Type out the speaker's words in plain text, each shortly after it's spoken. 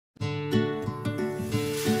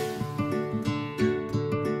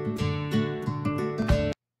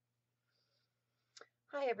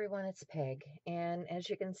everyone, it's Peg, and as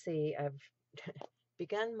you can see, I've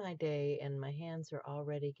begun my day and my hands are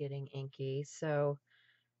already getting inky. So,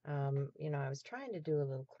 I was trying to do a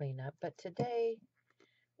little cleanup, but today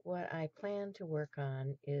what I plan to work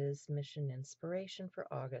on is Mission Inspiration for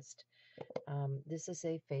August. This is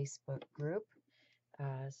a Facebook group.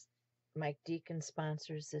 Mike Deacon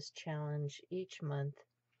sponsors this challenge each month,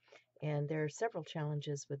 and there are several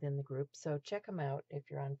challenges within the group, so check them out if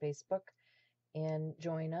you're on Facebook and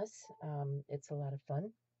join us. It's a lot of fun.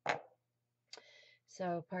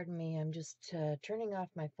 So, pardon me, I'm just turning off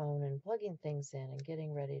my phone and plugging things in and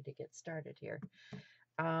getting ready to get started here.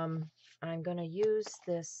 I'm going to use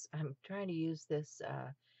this, I'm trying to use this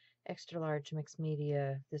extra large mixed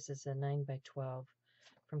media. This is a 9x12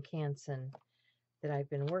 from Canson that I've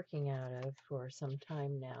been working out of for some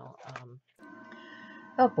time now.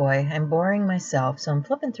 Oh boy, I'm boring myself, so I'm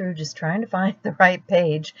flipping through just trying to find the right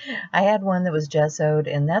page. I had one that was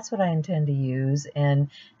gessoed, and that's what I intend to use, and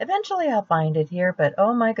eventually I'll find it here, but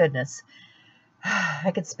oh my goodness,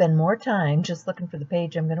 I could spend more time just looking for the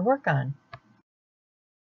page I'm going to work on.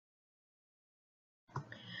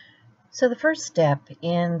 So the first step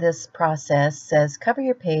in this process says cover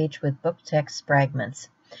your page with book text fragments.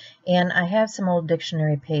 And I have some old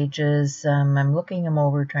dictionary pages. I'm looking them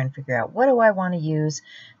over, trying to figure out what do I want to use.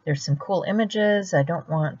 There's some cool images. I don't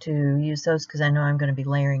want to use those because I know I'm going to be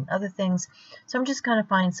layering other things. So I'm just going to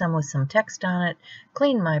find some with some text on it,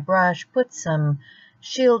 clean my brush, put some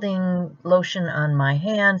shielding lotion on my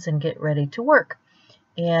hands, and get ready to work.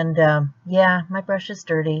 And yeah, my brush is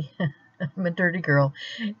dirty. I'm a dirty girl.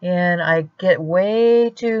 And I get way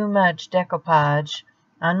too much decoupage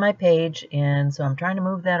on my page, and so I'm trying to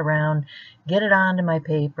move that around, get it onto my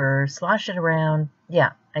paper, slosh it around.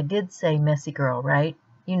 Yeah, I did say messy girl, right?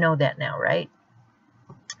 You know that now, right?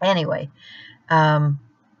 Anyway,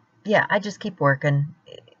 yeah, I just keep working.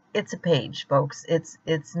 It's a page, folks.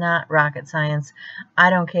 It's not rocket science.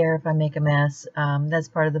 I don't care if I make a mess. That's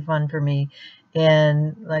part of the fun for me.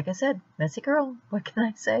 And like I said, messy girl, what can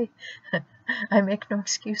I say? I make no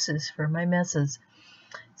excuses for my messes.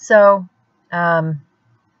 So,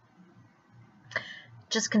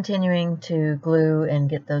 just continuing to glue and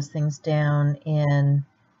get those things down. And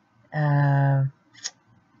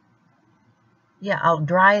yeah, I'll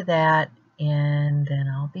dry that and then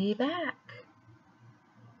I'll be back.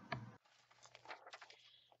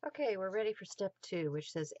 Okay, we're ready for step 2,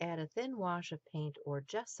 which says add a thin wash of paint or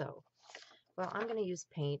gesso. Well, I'm going to use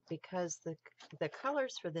paint because the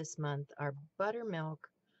colors for this month are buttermilk,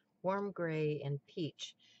 warm gray, and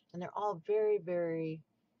peach. And they're all very, very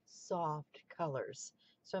soft colors.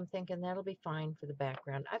 So I'm thinking that'll be fine for the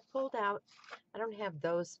background. I pulled out, I don't have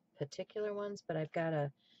those particular ones, but I've got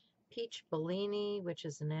a peach Bellini, which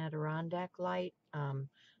is an Adirondack light.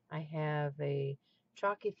 I have a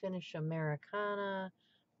chalky finish Americana,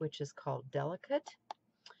 which is called Delicate.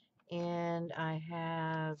 And I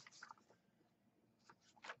have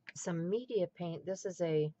some media paint. This is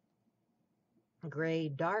a gray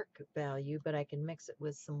dark value, but I can mix it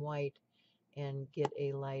with some white and get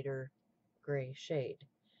a lighter gray shade.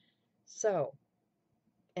 So,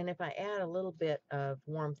 and if I add a little bit of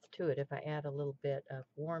warmth to it,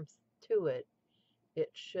 it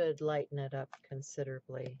should lighten it up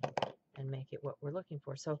considerably and make it what we're looking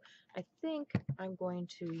for. So I think I'm going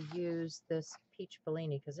to use this peach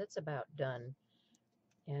Bellini because it's about done,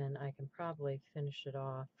 and I can probably finish it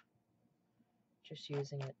off just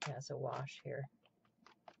using it as a wash here.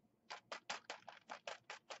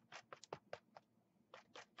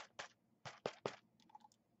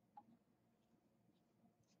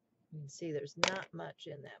 You can see there's not much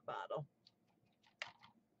in that bottle.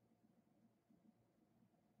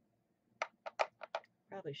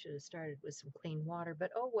 Probably should have started with some clean water,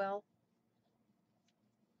 but oh well.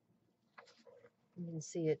 You can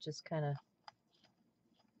see it just kind of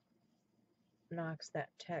knocks that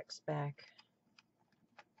text back.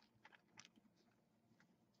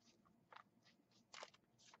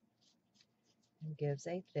 And gives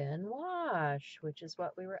a thin wash, which is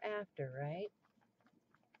what we were after, right?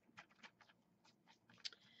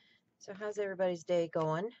 So how's everybody's day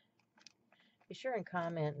going? Be sure and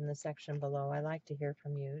comment in the section below. I like to hear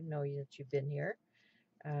from you, know that you've been here.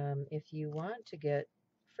 If you want to get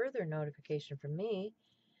further notification from me,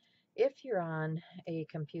 if you're on a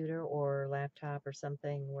computer or laptop or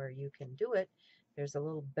something where you can do it, there's a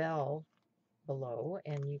little bell below,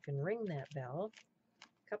 and you can ring that bell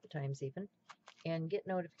a couple times even and get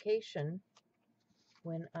notification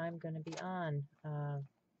when I'm going to be on,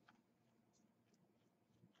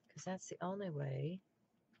 because that's the only way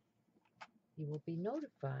you will be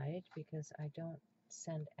notified, because I don't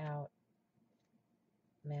send out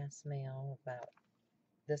mass mail about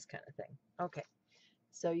this kind of thing. Okay,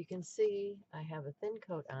 so you can see I have a thin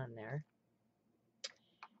coat on there,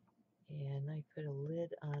 and I put a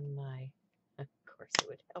lid on my, of course it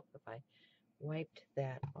would help if I wiped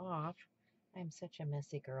that off. I'm such a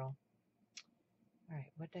messy girl. All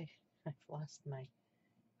right, I've lost my,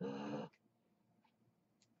 how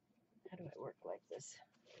do I work like this?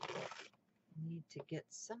 I need to get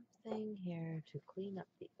something here to clean up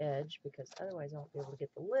the edge, because otherwise I won't be able to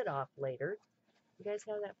get the lid off later. You guys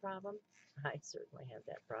have that problem? I certainly have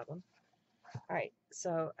that problem. All right,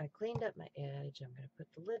 so I cleaned up my edge. I'm going to put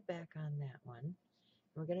the lid back on that one.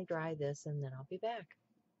 We're going to dry this, and then I'll be back.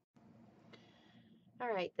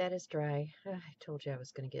 All right, that is dry. I told you I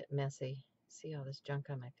was going to get messy. See all this junk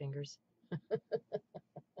on my fingers?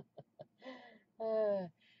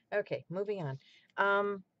 Okay, moving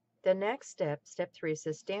on. The next step, step 3,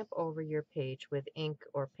 says stamp over your page with ink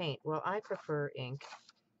or paint. Well, I prefer ink.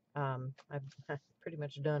 I'm pretty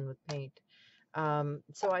much done with paint.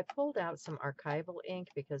 So I pulled out some archival ink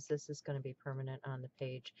because this is going to be permanent on the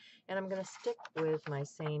page. And I'm going to stick with my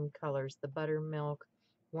same colors, the buttermilk,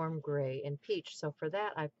 warm gray, and peach. So for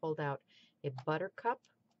that, I pulled out a buttercup,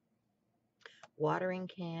 watering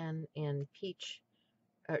can, and peach.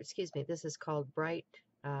 Excuse me, this is called Bright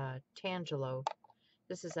Tangelo.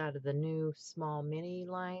 This is out of the new small mini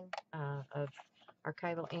line of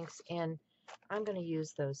archival inks. And I'm going to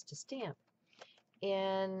use those to stamp.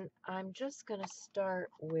 And I'm just going to start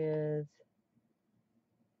with,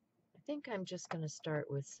 I think I'm just going to start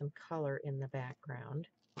with some color in the background.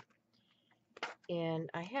 And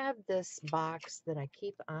I have this box that I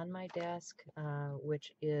keep on my desk,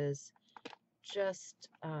 which is just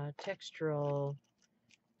textural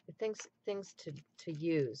things to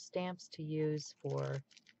use, stamps to use for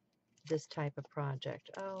this type of project.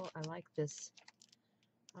 Oh, I like this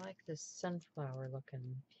sunflower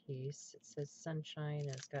looking piece. It says sunshine,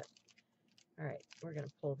 and it's got, all right, we're going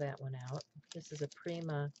to pull that one out. This is a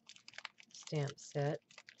Prima stamp set.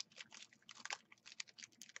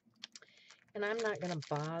 And I'm not going to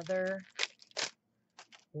bother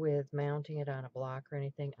with mounting it on a block or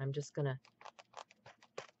anything. I'm just going to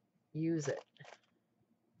use it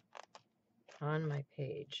on my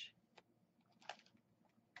page.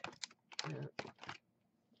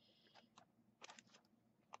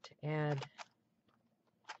 To add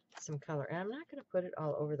some color. And I'm not going to put it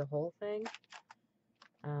all over the whole thing.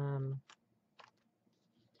 I'm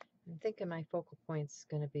thinking my focal point's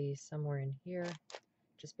going to be somewhere in here,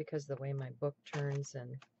 just because of the way my book turns.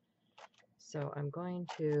 And so I'm going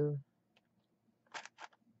to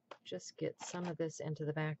just get some of this into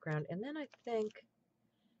the background. And then I think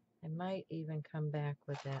I might even come back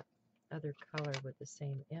with that other color with the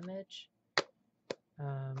same image.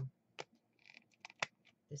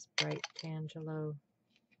 This Bright Tangelo.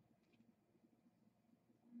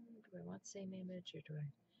 Do I want same image, or do I?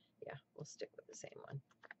 Yeah, we'll stick with the same one.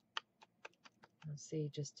 Let's see,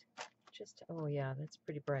 just, oh yeah, that's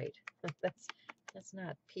pretty bright. That's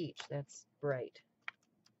not peach, that's bright.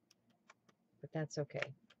 But that's okay.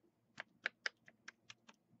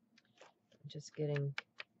 I'm just getting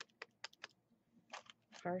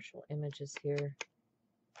partial images here.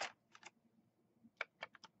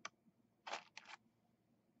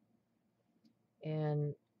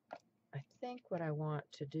 And I think what I want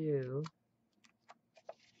to do,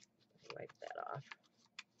 wipe that off,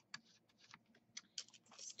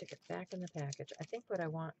 stick it back in the package. I think what I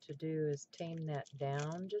want to do is tame that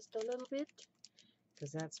down just a little bit,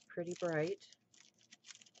 because that's pretty bright.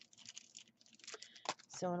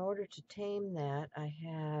 So in order to tame that, I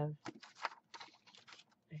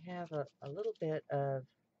have a little bit of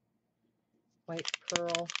white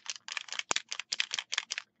pearl.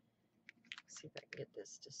 Let's see if I can get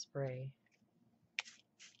this to spray.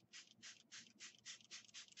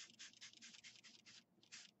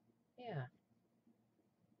 Yeah,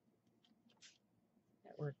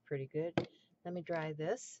 that worked pretty good. Let me dry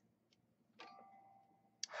this.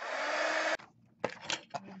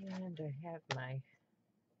 And I have my,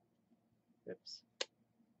 oops,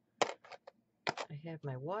 I have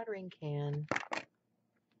my watering can.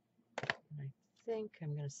 And I think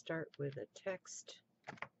I'm going to start with a text.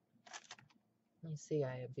 You see,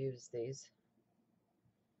 I abuse these.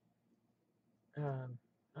 I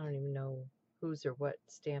don't even know whose or what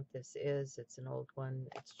stamp this is. It's an old one.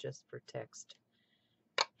 It's just for text.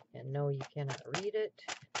 And no, you cannot read it.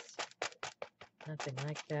 It's nothing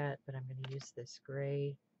like that, but I'm going to use this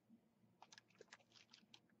gray.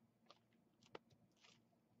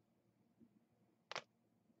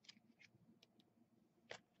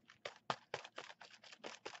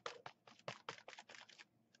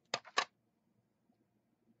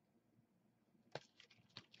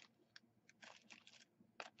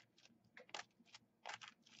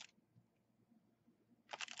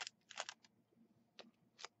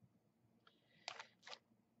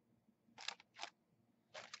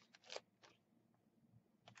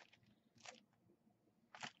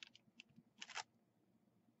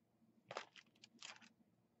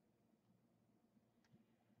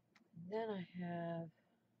 Then I have,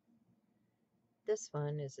 this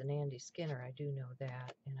one is an Andy Skinner, I do know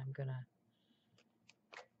that, and I'm gonna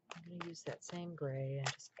use that same gray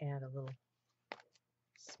and just add a little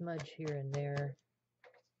smudge here and there.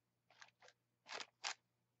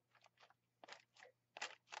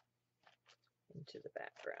 Into the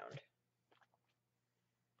background.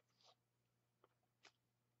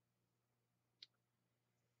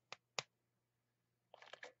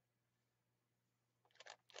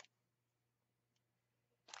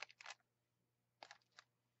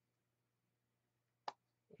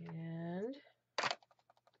 And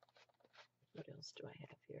what else do I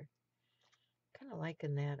have here? Kind of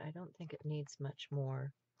liking that. I don't think it needs much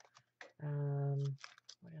more.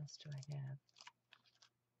 What else do I have?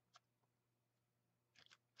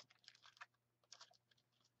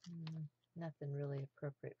 Nothing really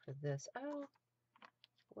appropriate for this. Oh,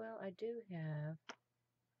 well, I do have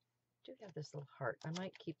this little heart. I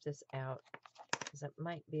might keep this out because that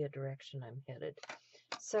might be a direction I'm headed.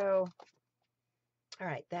 So, all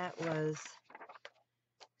right, that was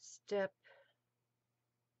step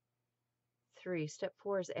 3. Step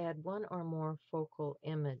 4 is add one or more focal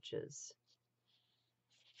images.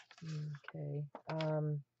 Okay.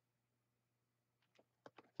 I'm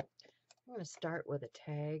going to start with a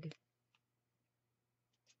tag.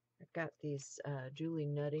 I've got these Julie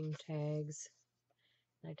Nutting tags.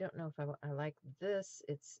 I don't know if I like this.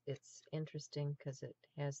 It's interesting because it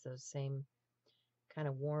has those same kind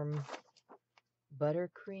of warm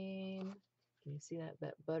buttercream. Can you see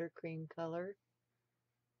that buttercream color?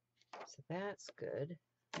 So that's good.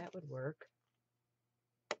 That would work.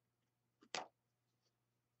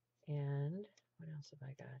 And what else have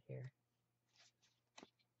I got here?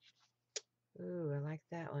 Ooh, I like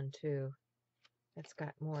that one too. That's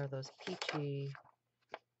got more of those peachy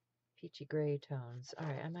gray tones. All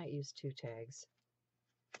right, I might use 2 tags.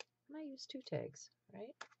 I might use 2 tags,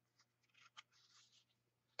 right?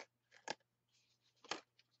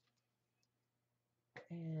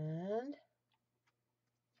 And,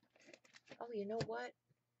 oh, you know what?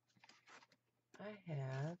 I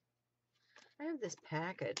have this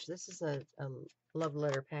package. This is a love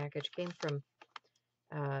letter package. Came from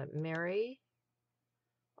Mary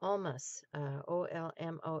Olmos,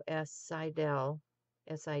 O-L-M-O-S, Siddell,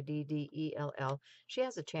 S-I-D-D-E-L-L. She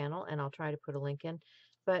has a channel, and I'll try to put a link in.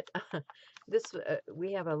 But this,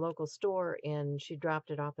 we have a local store, and she dropped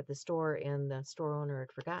it off at the store, and the store owner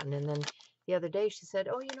had forgotten. And then the other day, she said,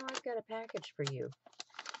 "Oh, you know, I've got a package for you."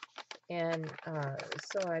 And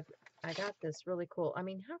so I got this really cool. I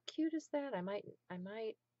mean, how cute is that? I might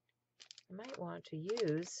want to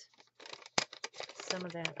use some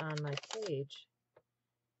of that on my page.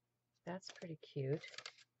 That's pretty cute.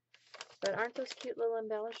 But aren't those cute little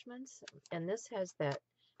embellishments? And this has that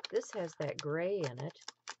gray in it,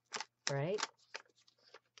 right?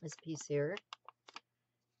 This piece here.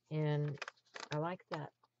 And I like that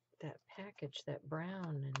package, that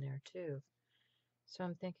brown in there too. So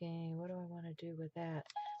I'm thinking, what do I want to do with that?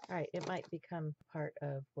 All right, it might become part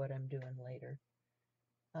of what I'm doing later.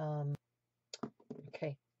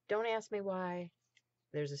 Okay, don't ask me why.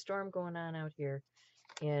 There's a storm going on out here,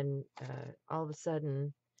 and all of a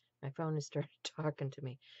sudden, my phone has started talking to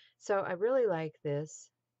me. So I really like this.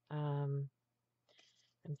 I'm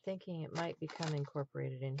thinking it might become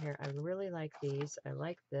incorporated in here. I really like these. I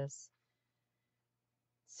like this.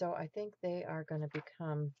 So I think they are going to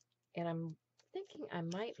become, and I'm thinking I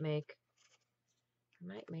might make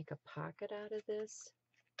a pocket out of this.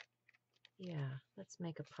 Yeah, let's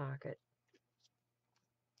make a pocket.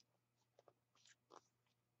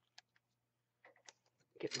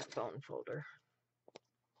 Get my phone folder.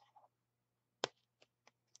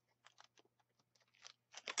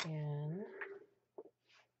 And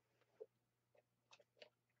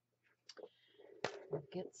we'll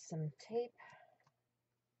get some tape.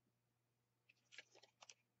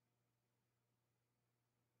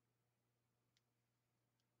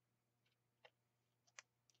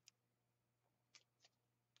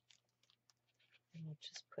 And we'll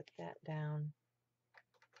just put that down.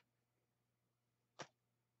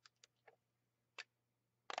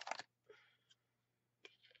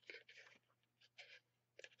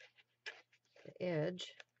 The edge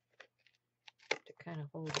to kind of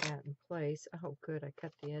hold that in place. Oh, good, I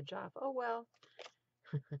cut the edge off. Oh, well.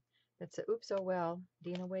 That's a oops, oh, well,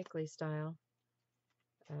 Dina Wakley style.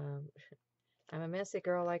 I'm a messy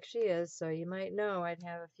girl like she is, so you might know I'd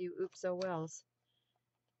have a few oops, oh, wells.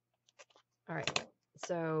 All right,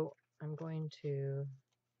 so I'm going to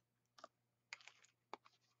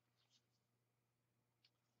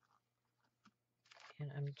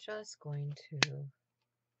and I'm just going to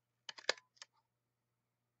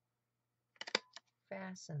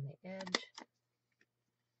fasten the edge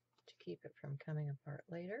to keep it from coming apart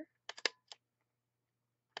later.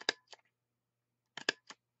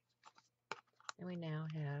 And we now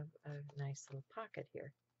have a nice little pocket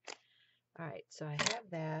here. All right, so I have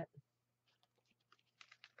that.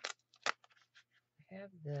 I have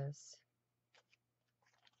this.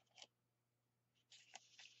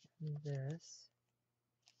 And this.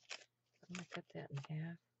 I'm going to cut that in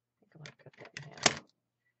half. I think I want to cut that in half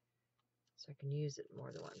so I can use it in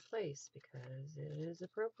more than one place because it is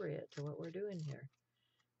appropriate to what we're doing here.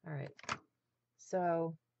 All right,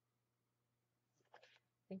 so I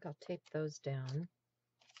think I'll tape those down.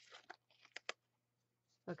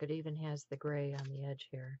 Look, it even has the gray on the edge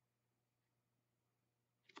here.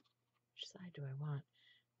 Which side do I want?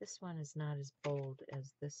 This one is not as bold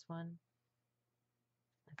as this one.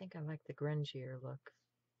 I think I like the grungier look.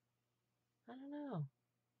 I don't know.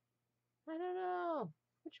 I don't know.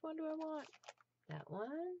 Which one do I want? That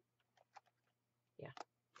one? Yeah,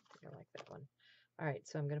 I think I like that one. All right,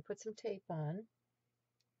 so I'm going to put some tape on.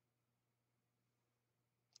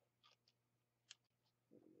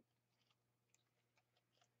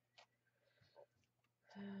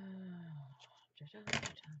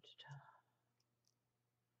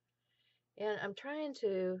 And I'm trying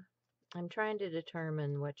to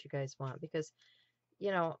determine what you guys want because,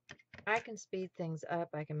 you know, I can speed things up,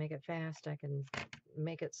 I can make it fast, I can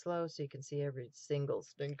make it slow so you can see every single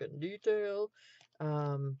stinking detail.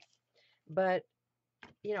 But,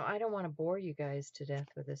 you know, I don't want to bore you guys to death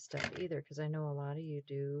with this stuff either because I know a lot of you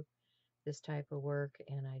do this type of work,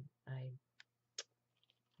 and I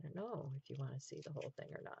don't know if you want to see the whole thing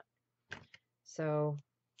or not. So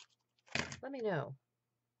let me know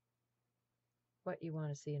what you want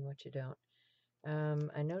to see and what you don't.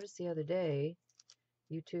 I noticed the other day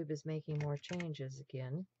YouTube is making more changes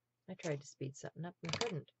again. I tried to speed something up and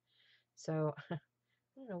couldn't. So I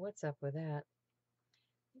don't know what's up with that.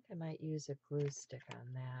 I think I might use a glue stick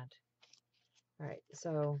on that. All right,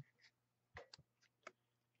 so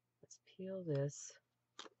let's peel this.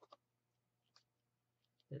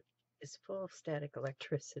 It is full of static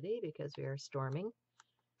electricity because we are storming.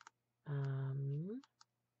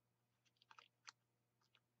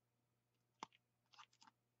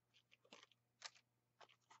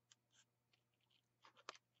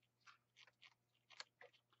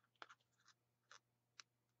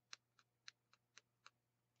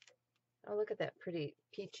 Oh, look at that pretty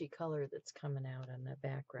peachy color that's coming out on the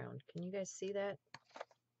background. Can you guys see that?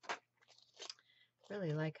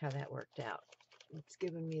 Really like how that worked out. It's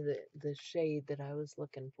giving me the shade that I was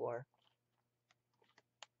looking for.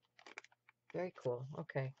 Very cool.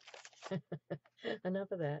 Okay.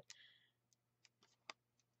 Enough of that.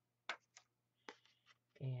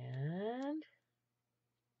 And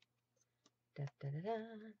da, da, da, da,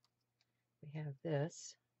 we have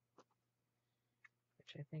this,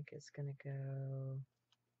 which I think is going to go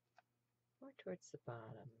more towards the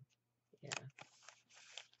bottom. Yeah.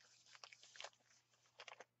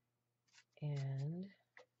 And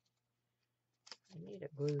I need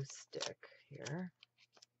a glue stick here.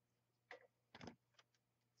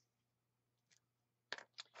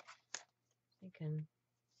 Thinking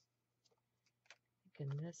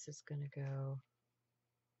this is going to go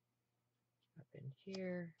up in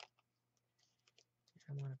here.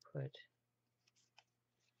 I want to put,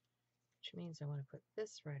 which means I want to put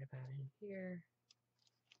this right about in here.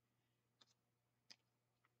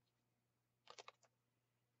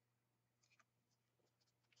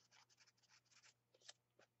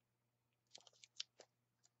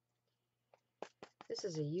 This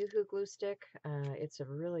is a Yoo-Hoo glue stick. It's a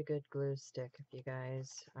really good glue stick if you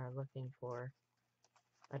guys are looking for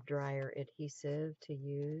a drier adhesive to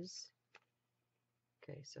use.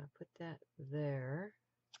 Okay, so I put that there.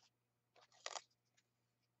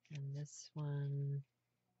 And this one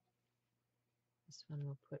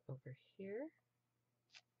we'll put over here.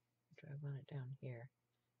 Or do I want it down here?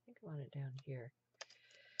 I think I want it down here.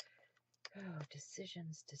 Oh,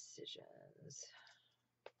 decisions. See if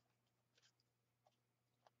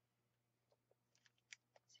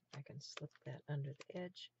I can slip that under the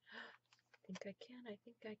edge. I think I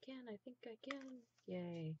can.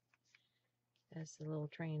 Yay. As the little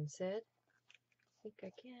train said, I think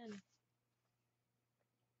I can.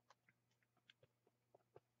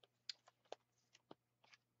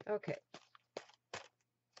 Okay.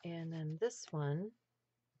 And then this one,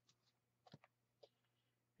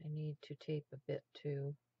 I need to tape a bit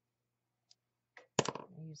too. I'll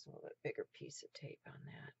use a little bit bigger piece of tape on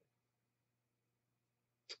that.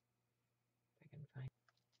 If I can find.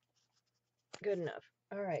 Good enough.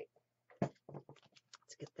 All right.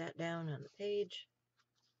 Let's get that down on the page.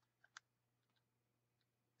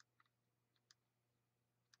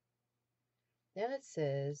 Then it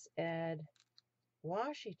says add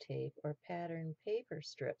washi tape or pattern paper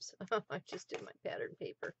strips. I just did my pattern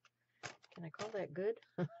paper. Can I call that good?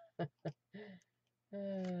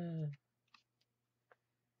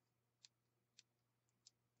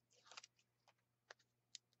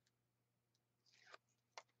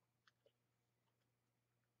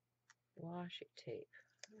 Washi tape.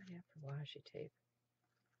 What do I have for washi tape?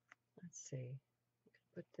 Let's see. I can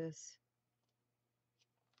put this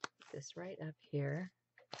right up here.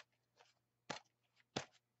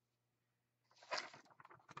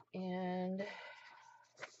 And let's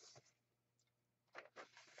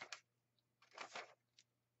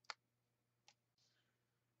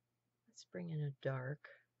bring in a dark.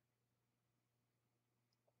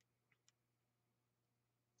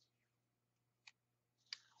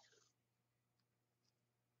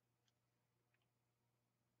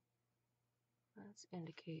 Let's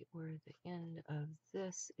indicate where the end of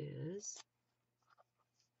this is.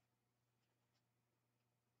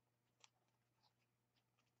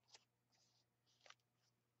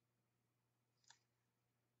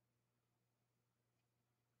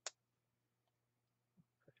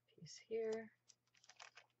 Put a piece here.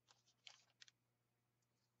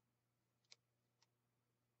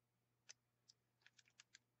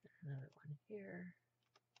 Another one here.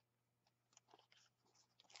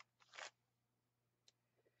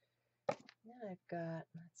 Then I've got,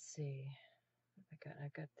 let's see,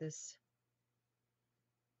 I've got this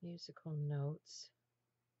musical notes.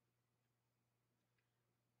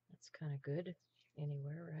 That's kind of good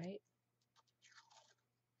anywhere, right?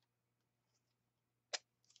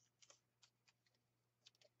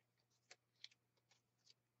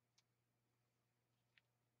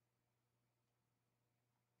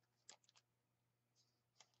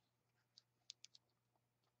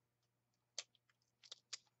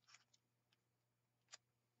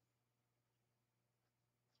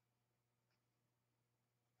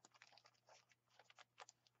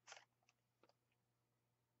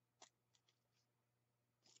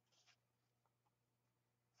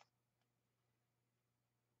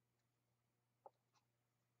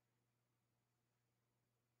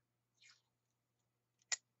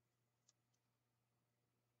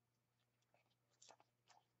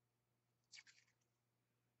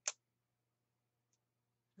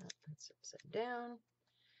 Oh, that's upside down.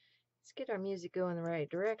 Let's get our music going the right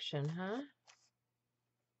direction, huh?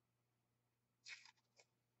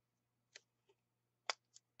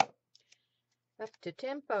 Up to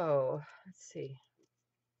tempo. Let's see.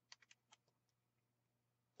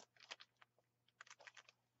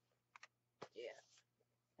 Yeah,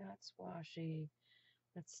 that's washi.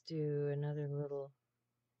 Let's do another little,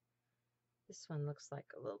 this one looks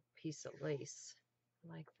like a little piece of lace,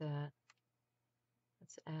 like that.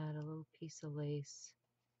 Let's add a little piece of lace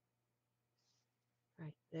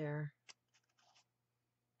right there.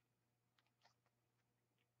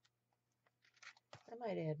 I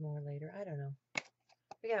might add more later, I don't know.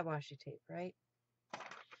 We got washi tape, right? All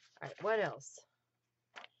right, what else?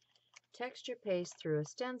 Texture paste through a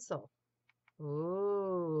stencil.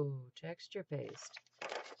 Ooh, texture paste.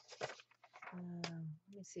 Let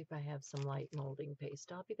me see if I have some light molding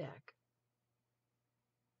paste. I'll be back.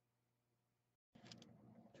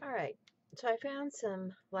 All right, so I found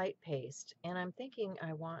some light paste, and I'm thinking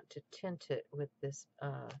I want to tint it with this,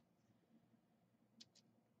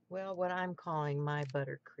 well, what I'm calling my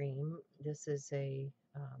buttercream. This is a,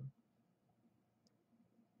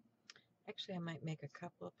 actually I might make a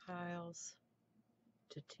couple of piles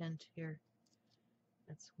to tint here.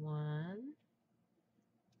 That's one.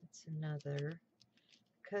 That's another.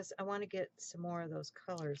 Because I want to get some more of those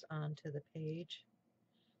colors onto the page.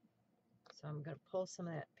 So I'm going to pull some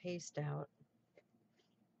of that paste out.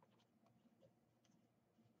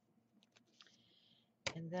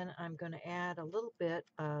 And then I'm going to add a little bit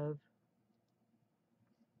of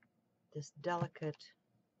this delicate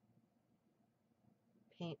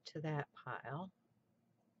paint to that pile.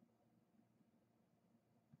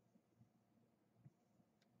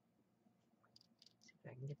 See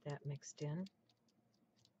if I can get that mixed in.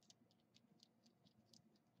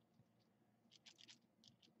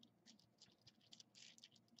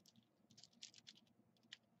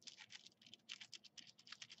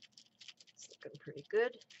 It's looking pretty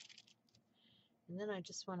good. And then I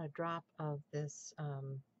just want a drop of this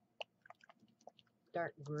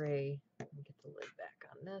dark gray. Let me get the lid back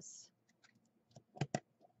on this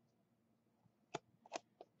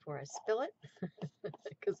before I spill it,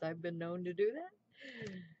 because I've been known to do that.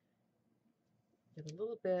 Get a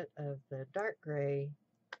little bit of the dark gray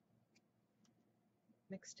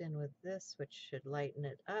mixed in with this, which should lighten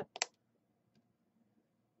it up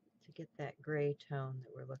to to get that gray tone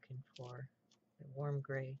that we're looking for, the warm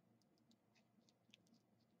gray.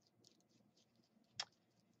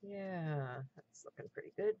 Yeah, that's looking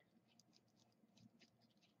pretty good.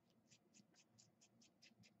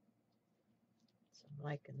 So I'm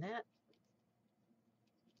liking that.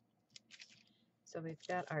 So we've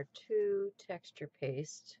got our 2 texture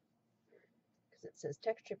paste, because it says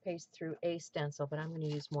texture paste through a stencil, but I'm going to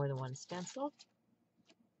use more than one stencil.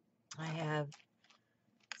 I have,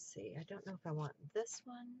 let's see, I don't know if I want this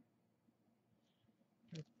one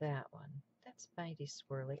or that one. That's mighty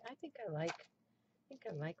swirly. I think I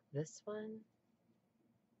like this one.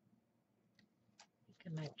 I think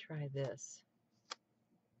I might try this.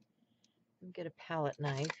 And get a palette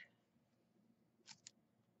knife.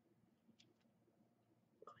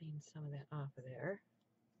 Clean some of that off of there.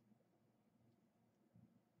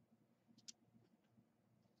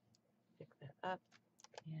 Pick that up,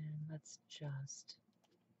 and let's just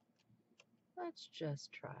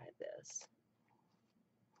try this.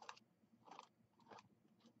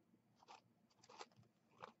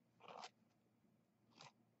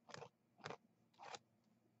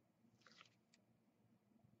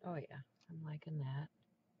 Oh yeah, I'm liking that.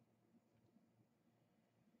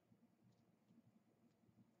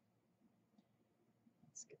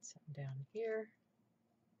 Let's get some down here.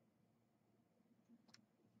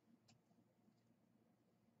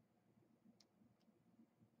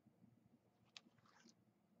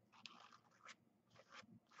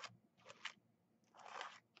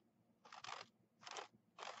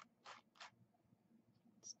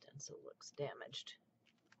 Stencil looks damaged.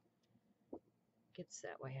 Gets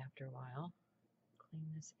that way after a while. Clean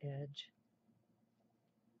this edge.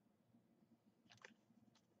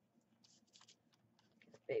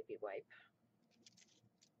 Get a baby wipe.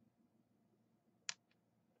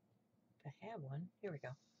 If I have one, here we go.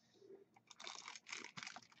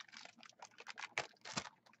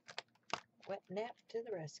 Wet nap to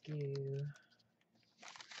the rescue.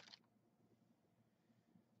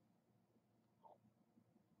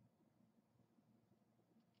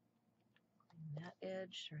 Clean that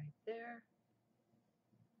edge right there.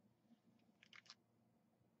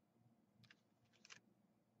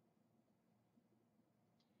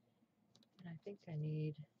 And I think I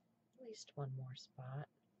need at least one more spot.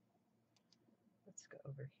 Let's go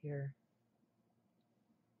over here.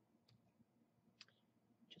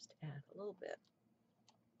 Just add a little bit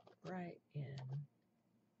right in.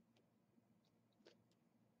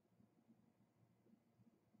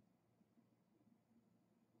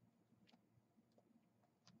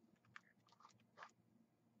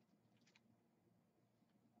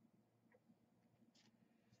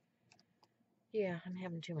 Yeah, I'm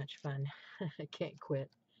having too much fun. I can't quit.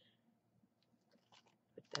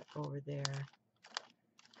 Put that over there.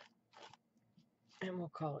 And we'll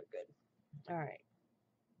call it good. All right.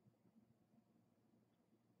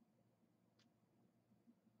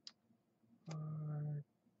 Or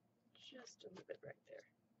just a little bit right there.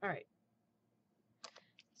 All right.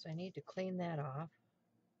 So I need to clean that off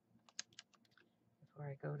before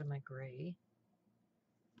I go to my gray.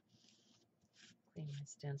 Clean my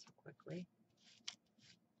stencil quickly.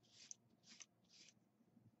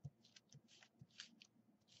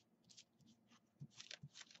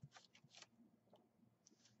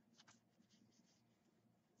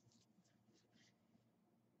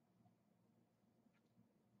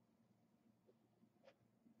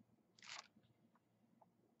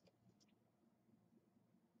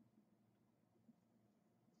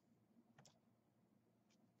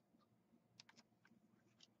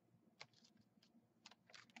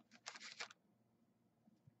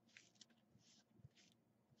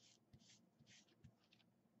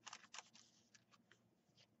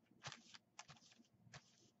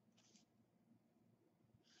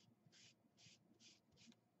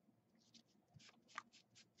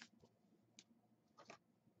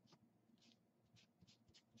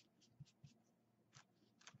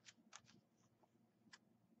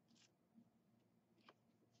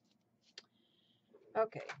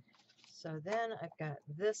 Okay, so then I've got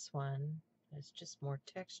this one. It's just more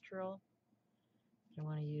textural. I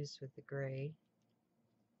want to use with the gray.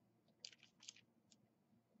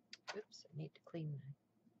 Oops, I need to clean my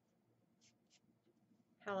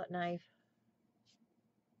palette knife.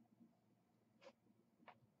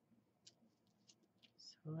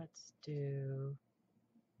 So let's do,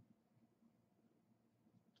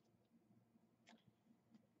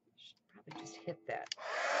 should probably just hit that.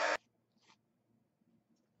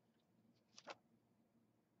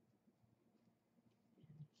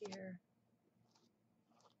 And here.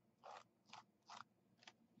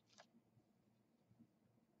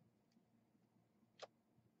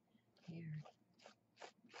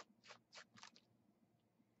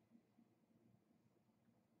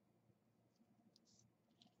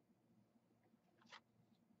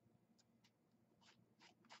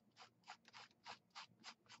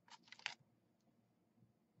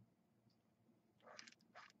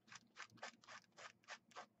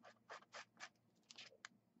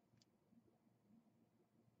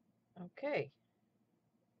 Okay.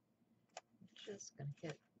 Just going to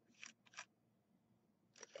hit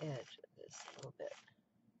the edge of this a little bit.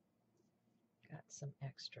 Got some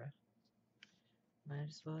extra. Might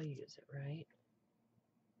as well use it, right?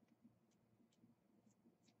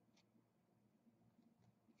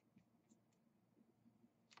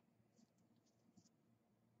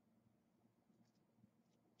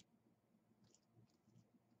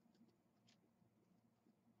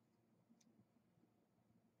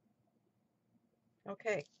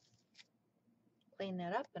 Okay. Clean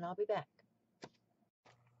that up and I'll be back.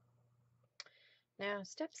 Now,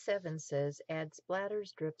 step 7 says add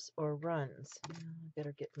splatters, drips, or runs. I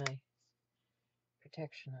better get my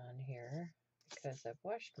protection on here because I've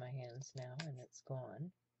washed my hands now and it's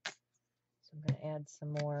gone. So I'm going to add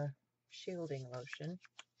some more shielding lotion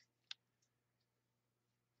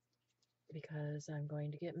because I'm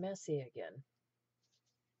going to get messy again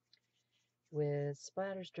with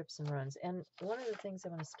splatters, drips, and runs. And one of the things I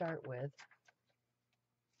want to start with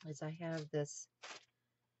is I have this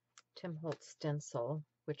Tim Holtz stencil,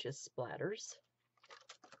 which is splatters,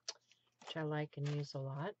 which I like and use a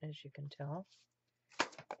lot, as you can tell.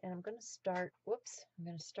 And I'm going to start, I'm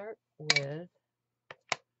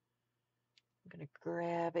going to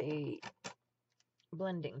grab a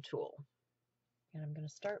blending tool. And I'm going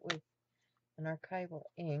to start with an archival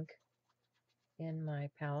ink in my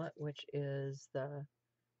palette, which is the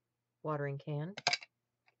watering can.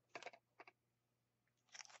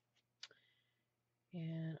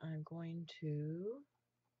 And I'm going to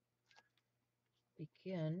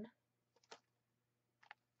begin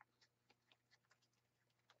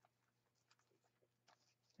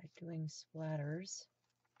by doing splatters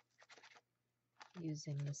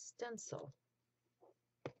using the stencil.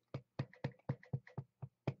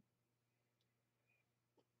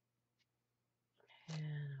 And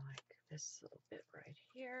I like this little bit right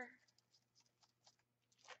here.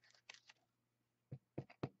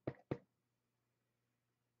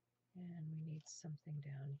 And we need something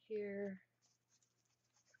down here.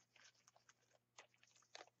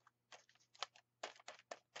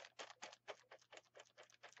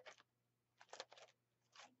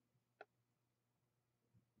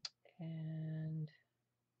 And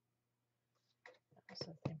I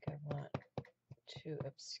also think I want to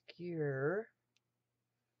obscure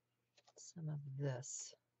some of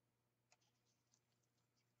this.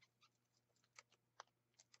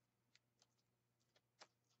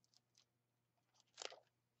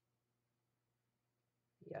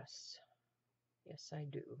 Yes, yes I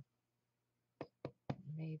do.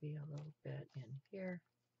 Maybe a little bit in here.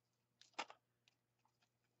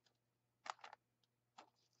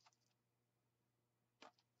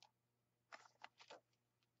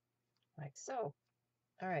 Like so.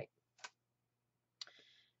 All right.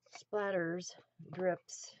 Splatters,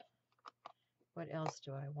 drips. What else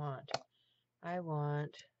do I want? I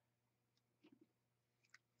want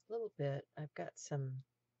a little bit. I've got some,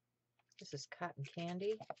 this is cotton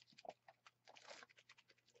candy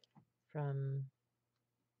from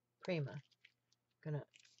Prima. I'm going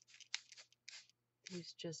to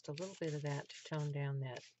use just a little bit of that to tone down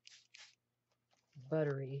that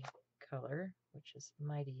buttery color, which is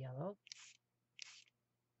Mighty Yellow.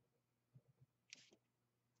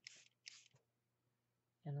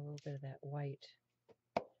 And a little bit of that white.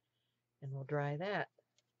 And we'll dry that.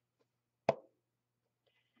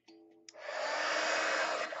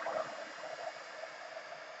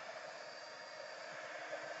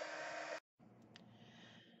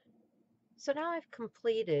 So now I've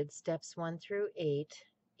completed steps 1 through 8,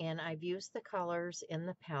 and I've used the colors in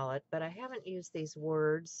the palette, but I haven't used these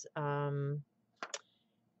words. And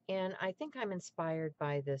I think I'm inspired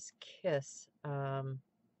by this kiss.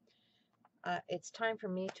 It's time for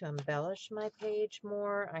me to embellish my page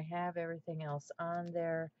more. I have everything else on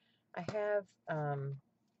there. I have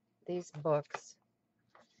these books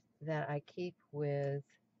that I keep with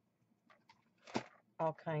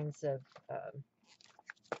all kinds of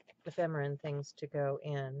ephemeran things to go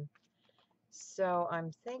in. So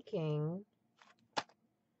I'm thinking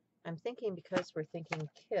because we're thinking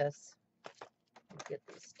kiss, let me get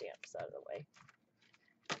these stamps out of the way.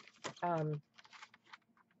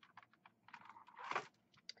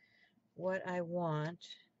 What I want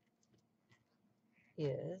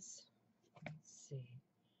is, let's see,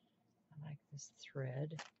 I like this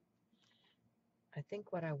thread. I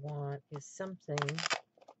think what I want is something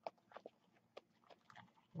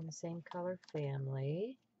in the same color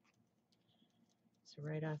family. So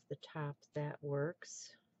right off the top, that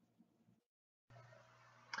works.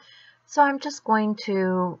 So I'm just going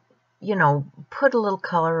to you know, put a little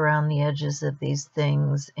color around the edges of these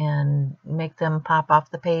things and make them pop off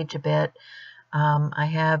the page a bit. I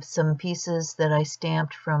have some pieces that I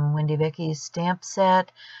stamped from Wendy Vicky's stamp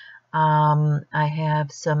set. I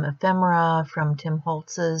have some ephemera from Tim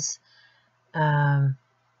Holtz's,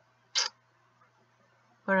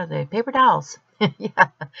 what are they? Paper towels. Yeah.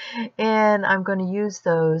 And I'm going to use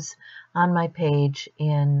those on my page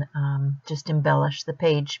and just embellish the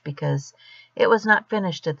page because it was not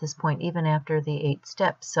finished at this point, even after the 8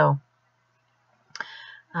 steps. So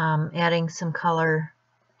adding some color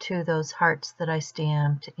to those hearts that I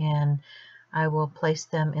stamped, and I will place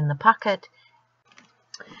them in the pocket.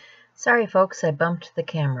 Sorry folks, I bumped the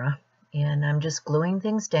camera, and I'm just gluing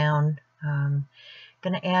things down.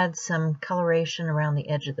 Going to add some coloration around the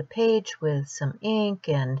edge of the page with some ink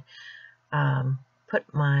and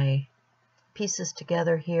put my pieces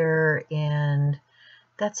together here, and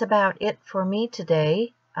that's about it for me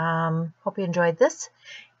today. Hope you enjoyed this,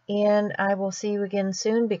 and I will see you again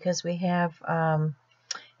soon because we have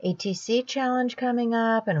ATC challenge coming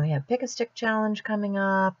up, and we have Pick a Stick challenge coming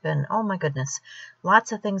up, and oh my goodness,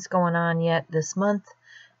 lots of things going on yet this month.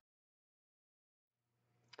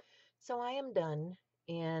 So I am done,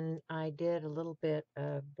 and I did a little bit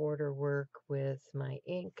of border work with my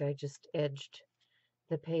ink. I just edged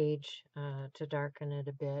the page to darken it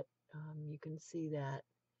a bit. You can see that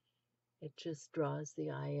it just draws the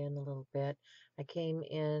eye in a little bit. I came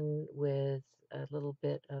in with a little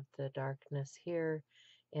bit of the darkness here,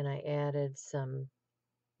 and I added some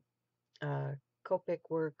Copic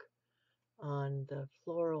work on the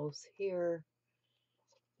florals here.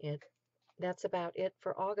 And that's about it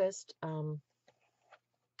for August. All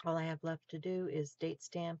I have left to do is date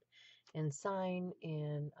stamp and sign,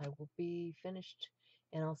 and I will be finished.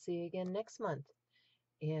 And I'll see you again next month,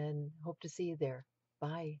 and hope to see you there.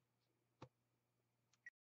 Bye.